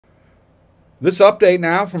This update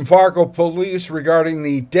now from Fargo Police regarding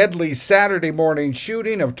the deadly Saturday morning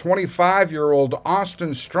shooting of 25-year-old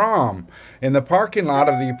Austin Strom in the parking lot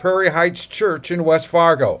of the Prairie Heights Church in West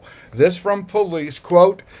Fargo. This from police,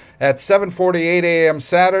 quote, at 7:48 a.m.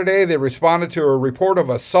 Saturday, they responded to a report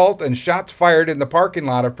of assault and shots fired in the parking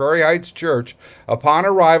lot of Prairie Heights Church. Upon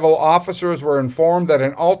arrival, officers were informed that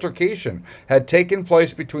an altercation had taken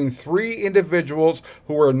place between three individuals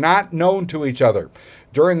who were not known to each other.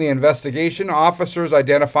 During the investigation, officers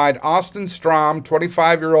identified Austin Strom,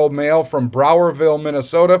 25-year-old male from Browerville,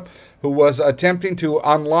 Minnesota, who was attempting to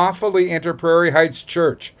unlawfully enter Prairie Heights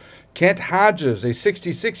Church. Kent Hodges, a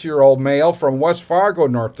 66-year-old male from West Fargo,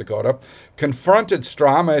 North Dakota, confronted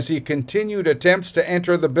Strom as he continued attempts to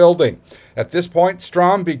enter the building. At this point,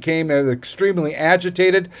 Strom became extremely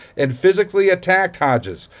agitated and physically attacked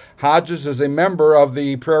Hodges. Hodges is a member of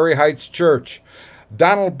the Prairie Heights Church.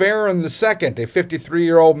 Donald Barron II, a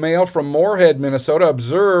 53-year-old male from Moorhead, Minnesota,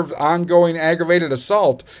 observed ongoing aggravated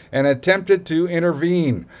assault and attempted to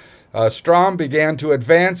intervene. Strom began to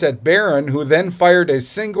advance at Barron, who then fired a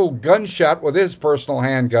single gunshot with his personal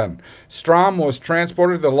handgun. Strom was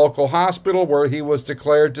transported to the local hospital where he was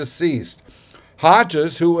declared deceased.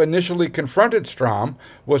 Hodges, who initially confronted Strom,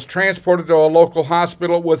 was transported to a local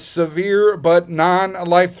hospital with severe but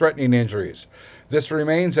non-life-threatening injuries. This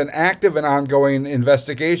remains an active and ongoing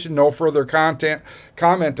investigation. No further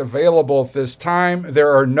comment available at this time.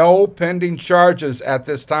 There are no pending charges at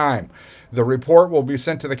this time. The report will be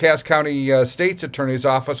sent to the Cass County State's Attorney's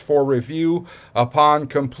Office for review upon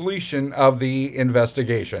completion of the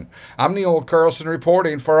investigation. I'm Neil Carlson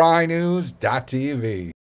reporting for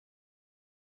iNewZ.TV.